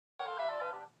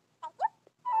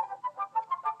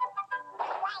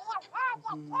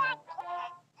When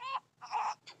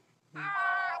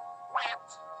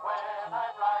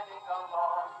I'm riding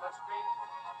along the street,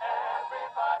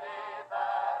 everybody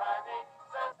that I meet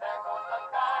says there goes the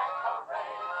guy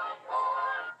crazy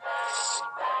over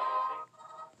Daisy, Daisy,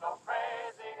 so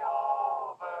crazy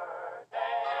over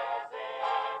Daisy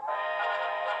May.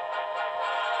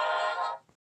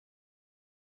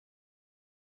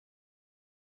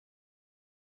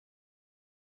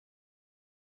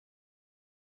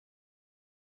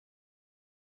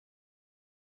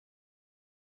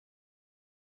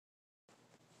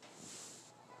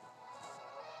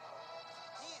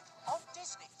 New on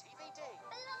Disney DVD.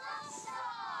 Blast!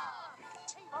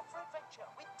 Team up for adventure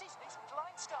with Disney's Little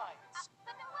Einsteins. Up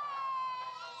and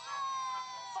away!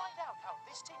 Find out how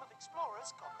this team of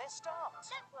explorers got their start.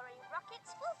 Don't worry,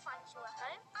 Rockets. We'll find you a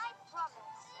home. I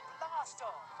promise. Blast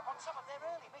off on some of their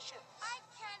early missions. I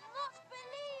cannot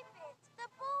believe it. The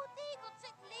bald eagle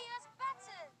took Leo's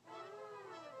baton.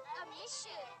 A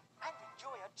mission. And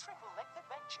enjoy a triple-length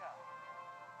adventure.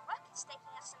 Rocket's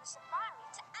taking us on a safari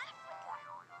to Africa.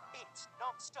 It's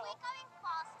non-stop, We're going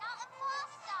faster and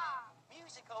faster.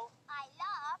 musical, I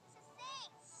love to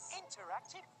sing.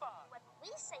 interactive fun. When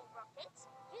we say rocket,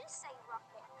 you say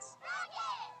rocket.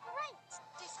 Rocket! Great.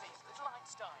 Disney's Little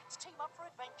Einsteins. Team up for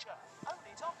adventure. Own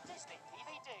it on Disney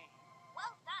DVD.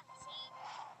 Well done, team.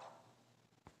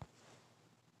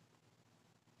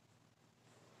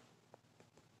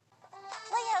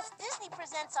 Playhouse Disney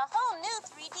presents a whole new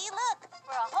 3D look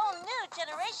for a whole new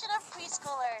generation of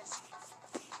preschoolers.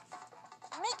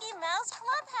 Mickey Mouse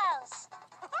Clubhouse.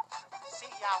 See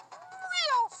ya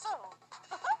real soon.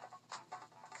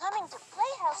 Coming to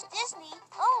Playhouse Disney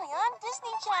only on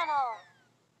Disney Channel.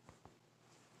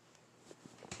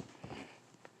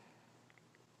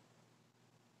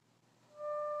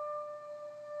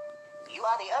 You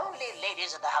are the only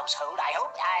ladies of the household, I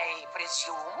hope, I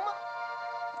presume.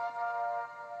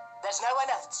 There's no one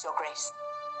else, Your Grace.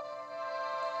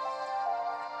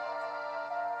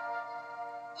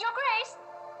 Your Grace!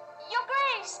 Your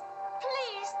Grace!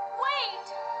 Please, wait!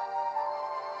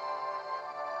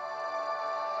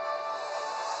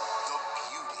 The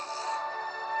beauty,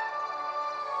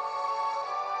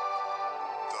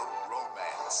 the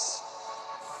romance,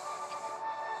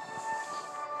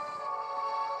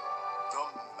 the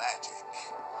magic.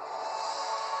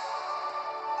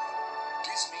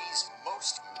 Disney's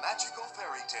most magical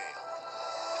fairy tale.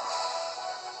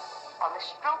 On the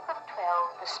stroke of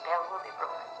 12, the spell will be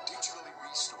broken. Digitally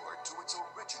restored to its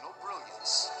original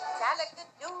brilliance.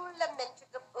 Talakadoola,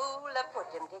 Metricaboola, put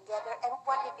them together, and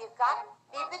what have you got?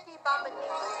 Bibbidi-bobbidi.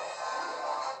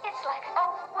 It's like a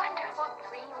wonderful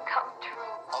dream come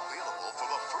true. Available for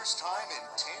the first time in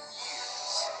 10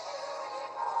 years.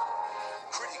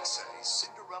 Critics say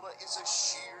Cinderella is a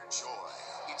sheer joy.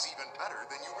 It's even better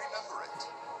than you remember it.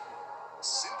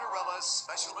 Cinderella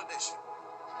Special Edition.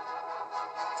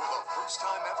 For the first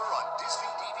time ever on Disney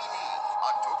DVD,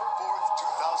 October 4th,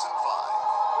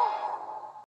 2005.